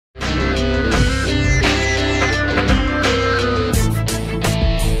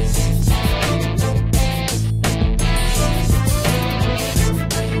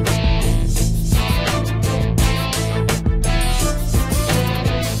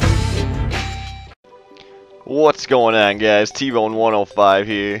What's going on, guys? TBone 105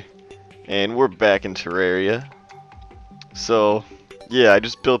 here, and we're back in Terraria. So, yeah, I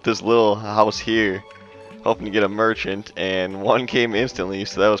just built this little house here, hoping to get a merchant, and one came instantly,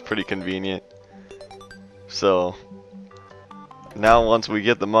 so that was pretty convenient. So, now once we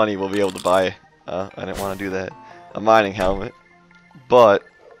get the money, we'll be able to buy, I didn't want to do that, a mining helmet, but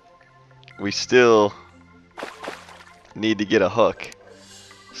we still need to get a hook.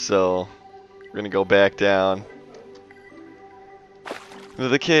 So, we're gonna go back down into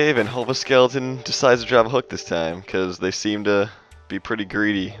the cave and hope a skeleton decides to drop a hook this time, because they seem to be pretty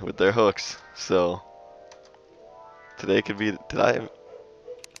greedy with their hooks. So today could be. Did I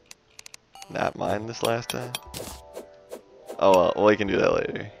not mine this last time? Oh well, we can do that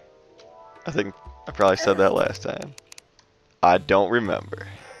later. I think I probably said that last time. I don't remember.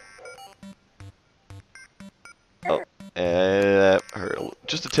 Oh, and that hurt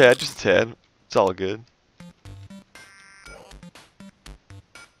just a tad, just a tad. It's all good.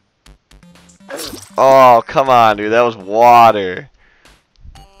 Oh, come on, dude. That was water.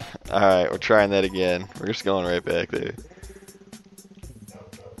 Alright, we're trying that again. We're just going right back there.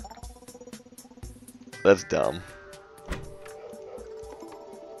 That's dumb.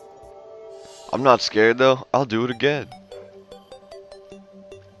 I'm not scared, though. I'll do it again.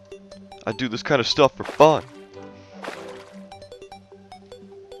 I do this kind of stuff for fun.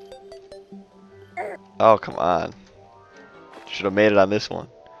 Oh, come on. Should have made it on this one.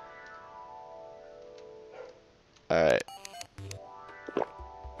 Alright.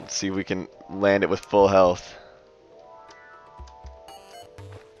 Let's see if we can land it with full health.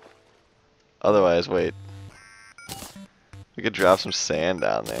 Otherwise, wait. We could drop some sand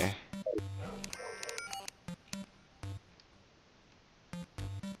down there.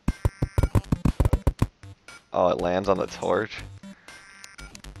 Oh, it lands on the torch?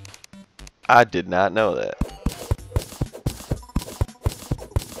 I did not know that.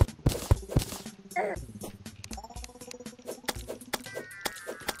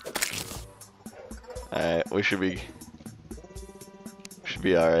 Alright, we should be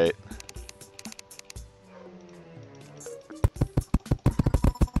alright.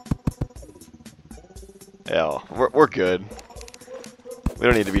 Yeah, we're good. We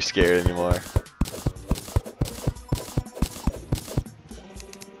don't need to be scared anymore.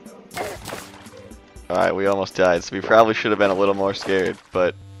 Alright, we almost died, so we probably should have been a little more scared,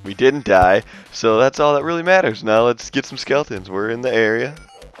 but we didn't die, so that's all that really matters. Now let's get some skeletons. We're in the area.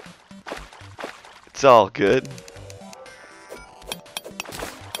 It's all good.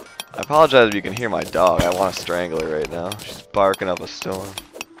 I apologize if you can hear my dog. I want to strangle her right now. She's barking up a storm.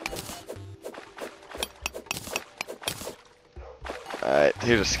 Alright,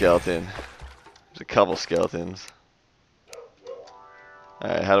 here's a skeleton. There's a couple skeletons.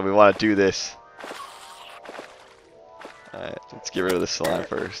 Alright, how do we want to do this? Alright, let's get rid of the slime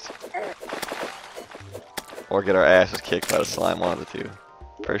first. Or get our asses kicked by the slime, one of the two.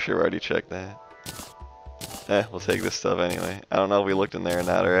 Pretty sure we already checked that. We'll take this stuff anyway. I don't know if we looked in there or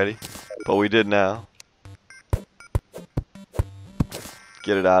not already, but we did now.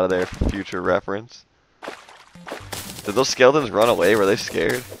 Get it out of there for future reference. Did those skeletons run away? Were they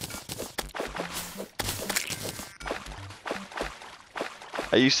scared?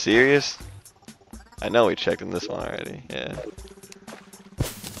 Are you serious? I know we checked in this one already. Yeah.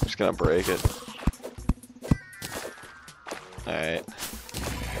 I'm just gonna break it. Alright.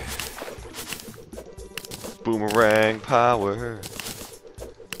 Boomerang power.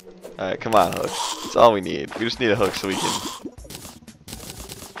 Alright, come on, hook. That's all we need. We just need a hook so we can...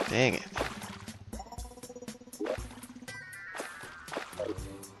 Dang it.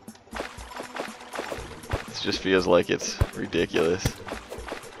 This just feels like it's ridiculous.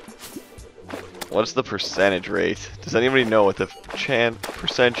 What's the percentage rate? Does anybody know what the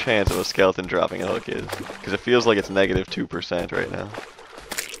percent chance of a skeleton dropping a hook is? Because it feels like it's negative 2% right now.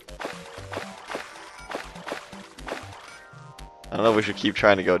 I don't know if we should keep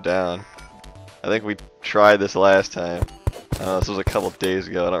trying to go down. I think we tried this last time. I don't know, this was a couple days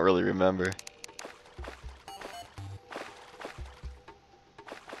ago. I don't really remember.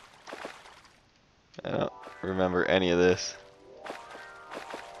 I don't remember any of this.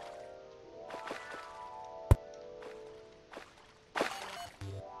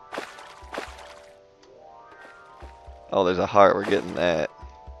 Oh, there's a heart. We're getting that.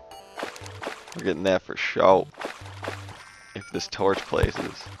 We're getting that for sure. If this torch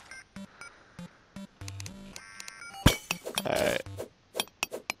places. Alright.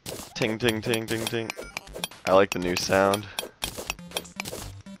 Ting, ting, ting, ting, ting. I like the new sound.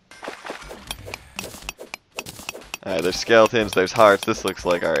 Alright, there's skeletons, there's hearts. This looks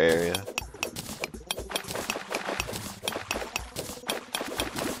like our area.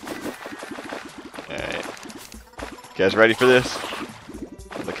 You guys ready for this?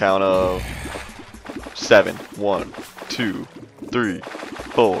 On the count of 7. 1, 2, 3,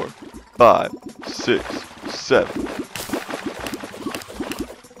 4, 5, 6, 7.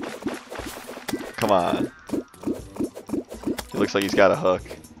 Come on. It looks like he's got a hook.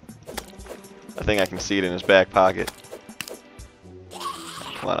 I think I can see it in his back pocket.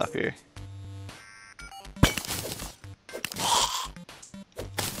 Come on up here.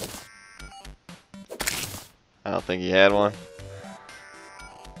 I don't think he had one.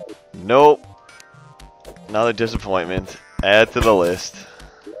 Nope. Another disappointment. Add to the list.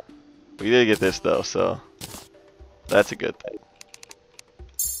 We did get this though, so that's a good thing.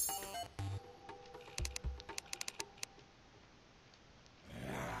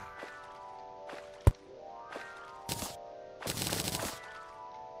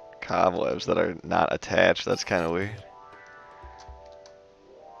 Cobwebs that are not attached, that's kind of weird.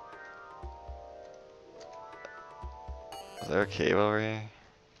 Is there a cave over here?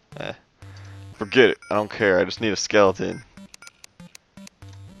 Eh. Forget it. I don't care. I just need a skeleton.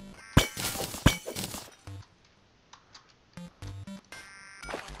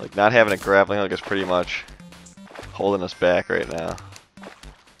 Like, not having a grappling hook is pretty much holding us back right now.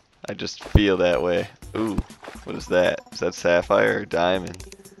 I just feel that way. Ooh, what is that? Is that sapphire or diamond?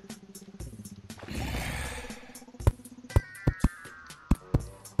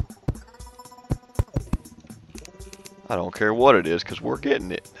 I don't care what it is, because we're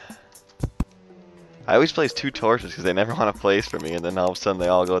getting it. I always place 2 torches because they never want to place for me, and then all of a sudden they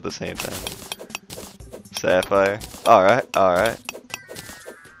all go at the same time. Sapphire. Alright, alright.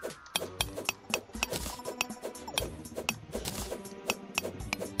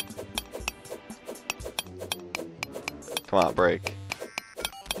 Come on, break.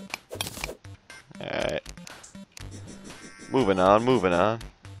 Alright. Moving on, moving on.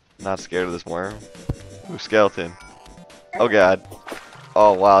 Not scared of this worm. Ooh, skeleton. Oh god.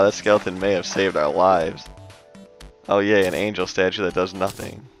 Oh wow, that skeleton may have saved our lives. Oh yay, an angel statue that does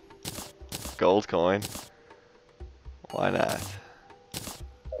nothing. Gold coin. Why not?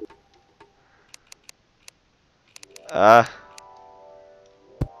 I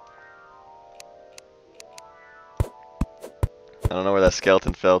don't know where that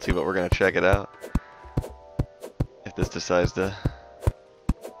skeleton fell to, but we're gonna check it out. If this decides to...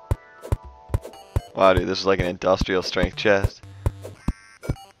 Wow, dude, this is like an industrial strength chest.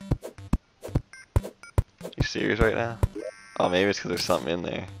 You serious right now? Oh, maybe it's because there's something in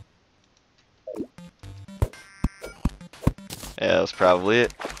there. Yeah, that's probably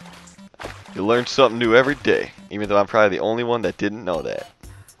it. You learn something new every day, even though I'm probably the only one that didn't know that.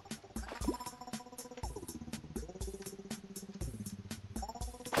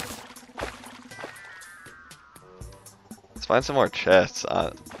 Let's find some more chests.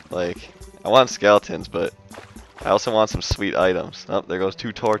 Like, I want skeletons, but I also want some sweet items. Oh, there goes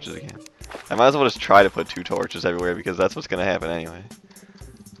 2 torches again. I might as well just try to put 2 torches everywhere because that's what's gonna happen anyway.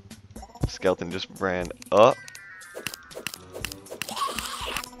 Skeleton just ran up.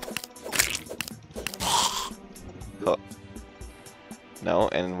 Hook. No,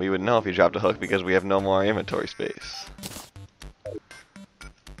 and we would know if he dropped a hook because we have no more inventory space.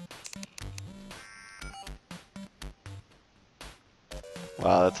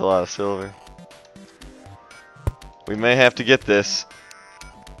 Wow, that's a lot of silver. We may have to get this.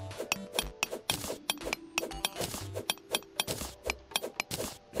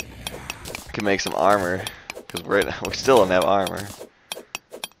 Can make some armor because we still don't have armor.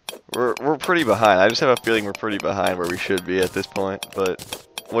 We're pretty behind. I just have a feeling we're pretty behind where we should be at this point. But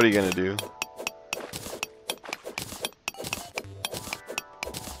what are you gonna do?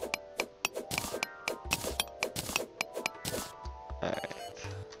 All right.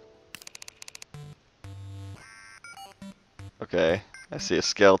 Okay. I see a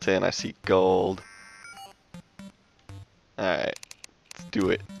skeleton. I see gold. All right. Let's do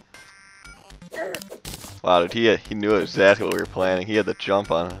it. Wow, dude, he knew exactly what we were planning. He had the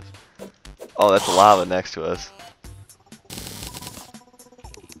jump on us. Oh, that's lava next to us.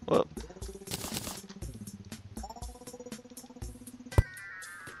 Whoop.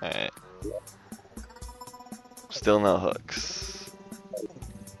 Alright. Still no hooks.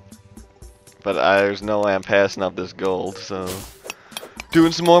 But there's no way I'm passing up this gold, so...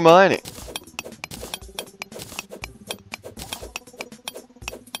 Doing some more mining!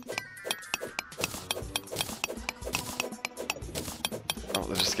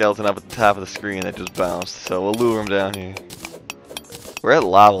 There's a skeleton up at the top of the screen that just bounced, so we'll lure him down here. We're at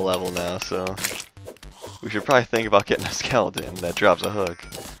lava level now, so we should probably think about getting a skeleton that drops a hook.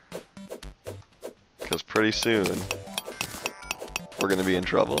 Because pretty soon, we're going to be in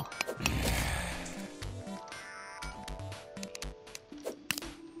trouble.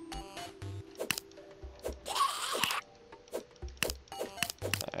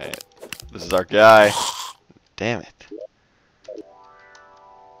 This is our guy. Damn it.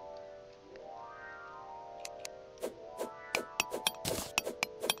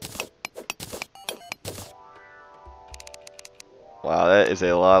 Wow, that is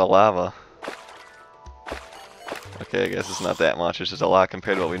a lot of lava. Okay, I guess it's not that much. It's just a lot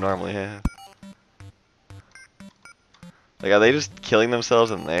compared to what we normally have. Like, are they just killing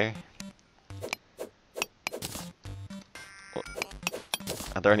themselves in there?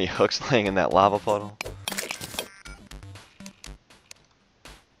 Are there any hooks laying in that lava puddle?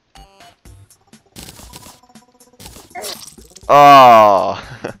 Oh!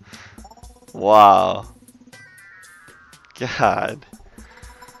 Wow. God.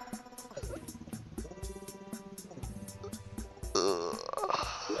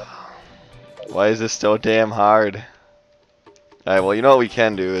 Why is this so damn hard? Alright, well, you know what we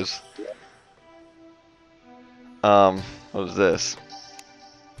can do is... what is this?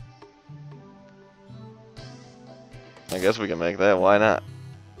 I guess we can make that, why not?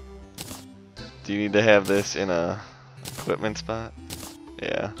 Do you need to have this in a equipment spot?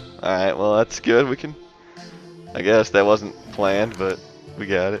 Yeah. Alright, well that's good, we can... I guess that wasn't planned, but we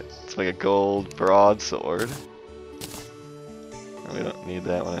got it. It's like a gold broadsword. We don't need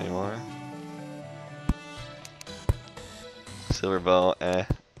that one anymore. Silver bow, eh.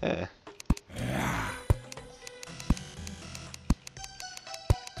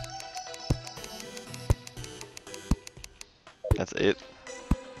 That's it.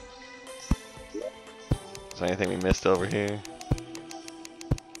 Is there anything we missed over here?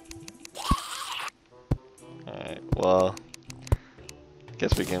 Alright, well,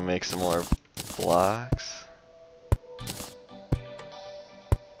 guess we can make some more blocks.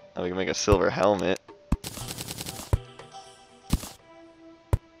 Oh, we can make a silver helmet.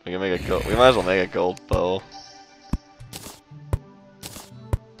 We can make a gold. We might as well make a gold bow.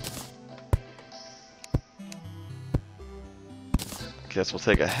 Guess we'll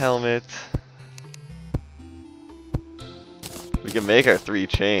take a helmet. We can make our 3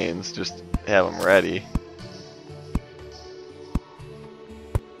 chains. Just have them ready.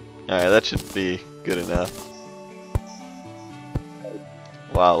 Alright, that should be good enough.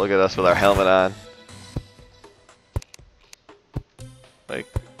 Wow, look at us with our helmet on. Like,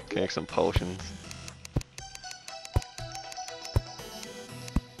 can make some potions.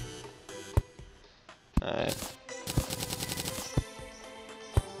 Alright.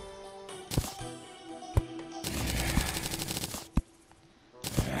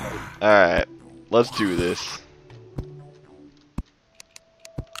 Alright, let's do this.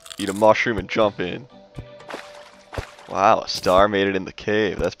 Eat a mushroom and jump in. Wow, a star made it in the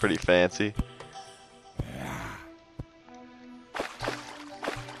cave. That's pretty fancy.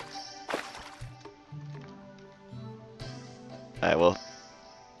 Alright, well,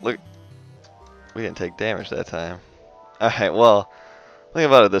 look, we didn't take damage that time. Alright, well, think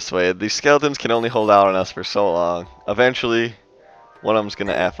about it this way. These skeletons can only hold out on us for so long. Eventually, one of them's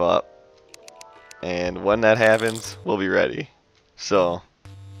gonna F up. And when that happens, we'll be ready. So,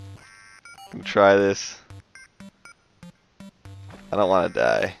 I'm gonna try this. I don't want to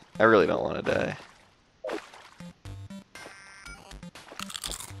die. I really don't want to die.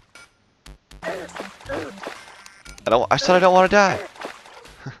 I said I don't want to die.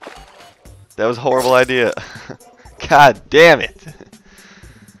 That was a horrible idea. God damn it.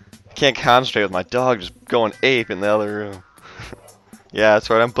 I can't concentrate with my dog just going ape in the other room. Yeah, that's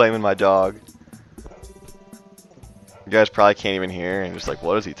right, I'm blaming my dog. You guys probably can't even hear and just like,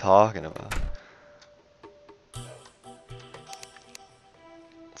 what is he talking about?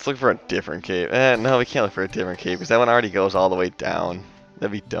 Let's look for a different cave. No, we can't look for a different cave because that one already goes all the way down.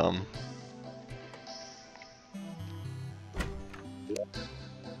 That'd be dumb.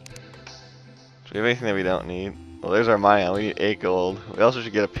 Do we have anything that we don't need? Well, there's our mine. We need 8 gold. We also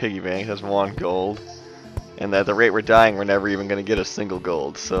should get a piggy bank. That's 1 gold. And at the rate we're dying, we're never even going to get a single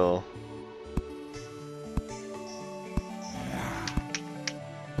gold, so...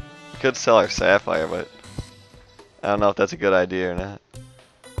 We could sell our sapphire, but... I don't know if that's a good idea or not.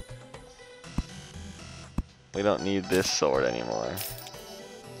 We don't need this sword anymore.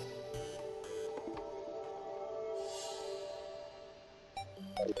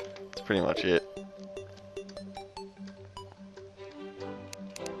 That's pretty much it.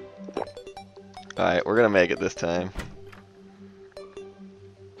 Alright, we're gonna make it this time.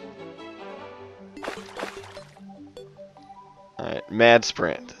 Alright, mad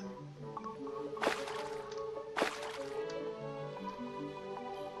sprint.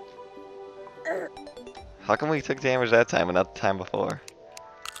 How come we took damage that time and not the time before?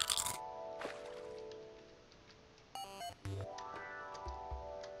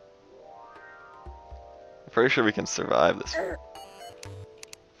 Pretty sure we can survive this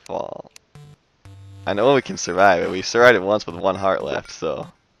fall. I know we can survive it. We survived it once with 1 heart left, so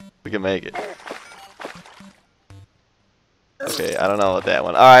we can make it. Okay, I don't know about that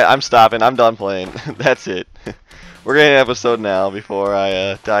one. Alright, I'm stopping. I'm done playing. That's it. We're getting an episode now before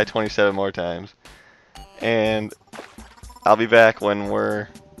I die 27 more times. And I'll be back when we're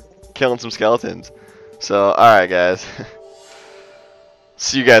killing some skeletons. So, alright guys.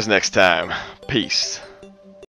 See you guys next time. Peace.